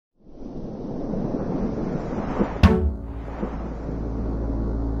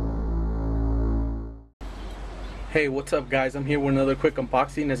Hey, what's up guys? I'm here with another quick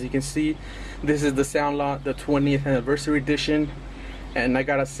unboxing. As you can see, this is the Sandlot, the 20th anniversary edition, and I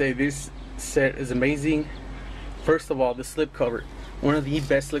gotta say, this set is amazing. First of all, the slipcover, one of the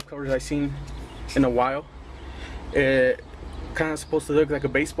best slipcovers I've seen in a while. It kind of supposed to look like a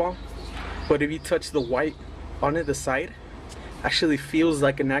baseball, but if you touch the white on it, the side actually feels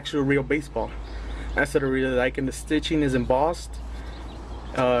like an actual real baseball. That's what I really like. And the stitching is embossed,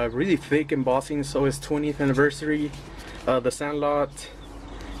 really thick embossing. So it's 20th anniversary, the Sandlot,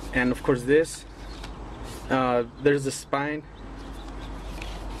 and of course this. There's the spine.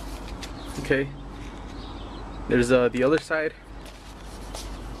 Okay, there's the other side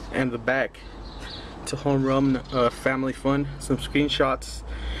and the back. It's a home run, family fun. Some screenshots.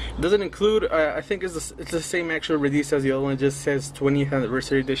 It doesn't include. I think it's the same actual release as the other one. It just says 20th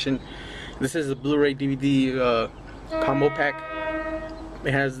anniversary edition. This is a Blu-ray DVD combo pack.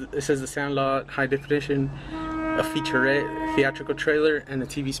 It says the Sandlot, high definition, a featurette, theatrical trailer, and a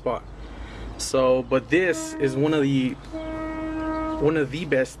TV spot. So, but this is one of the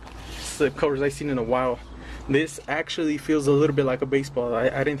best slipcovers I've seen in a while. This actually feels a little bit like a baseball.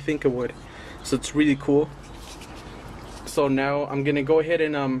 I didn't think it would, so it's really cool. So now I'm gonna go ahead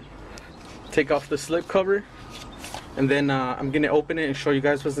and take off the slipcover, and then I'm gonna open it and show you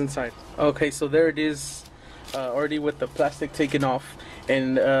guys what's inside. Okay, so there it is, already with the plastic taken off,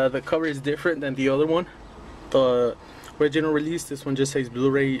 and the cover is different than the other one. The original release, this one just says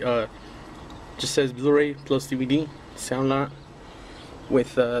Blu-ray, just says Blu-ray plus DVD, Sandlot,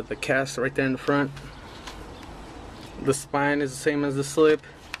 with the cast right there in the front. The spine is the same as the slip,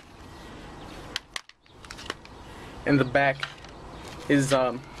 and the back is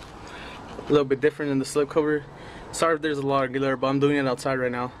a little bit different than the slipcover. Sorry if there's a lot of glare, but I'm doing it outside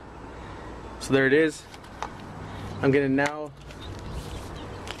right now. So there it is. I'm gonna now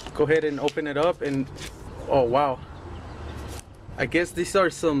go ahead and open it up, and oh wow, I guess these are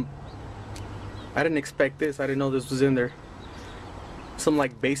some, I didn't expect this, I didn't know this was in there, some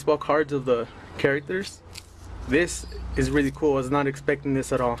like baseball cards of the characters. This is really cool. I was not expecting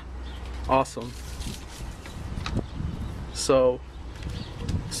this at all. Awesome. So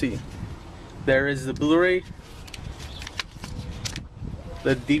see, there is the Blu-ray,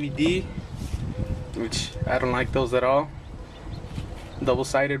 the DVD, which I don't like those at all,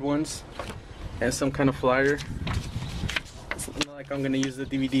 double-sided ones, and some kind of flyer. It's not like I'm gonna use the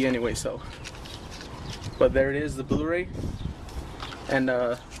DVD anyway, so, but there it is, the Blu-ray,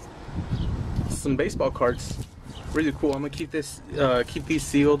 and some baseball cards. Really cool. I'm gonna keep this, keep these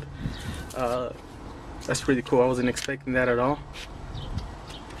sealed. That's really cool. I wasn't expecting that at all.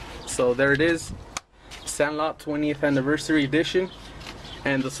 So there it is, Sandlot 20th anniversary edition,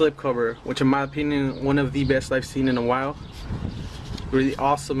 and the slipcover, which in my opinion, one of the best I've seen in a while. Really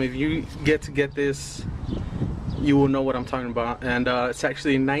awesome. If you get this, you will know what I'm talking about. And it's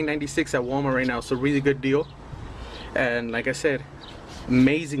actually $9.96 at Walmart right now, so really good deal. And like I said,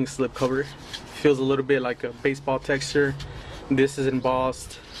 amazing slipcover. Feels a little bit like a baseball texture. This is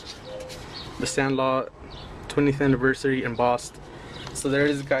embossed. The Sandlot 20th anniversary embossed. So there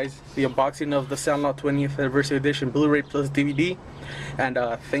it is, guys, the unboxing of the Sandlot 20th anniversary edition Blu-ray plus DVD, and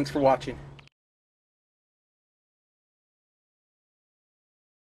thanks for watching.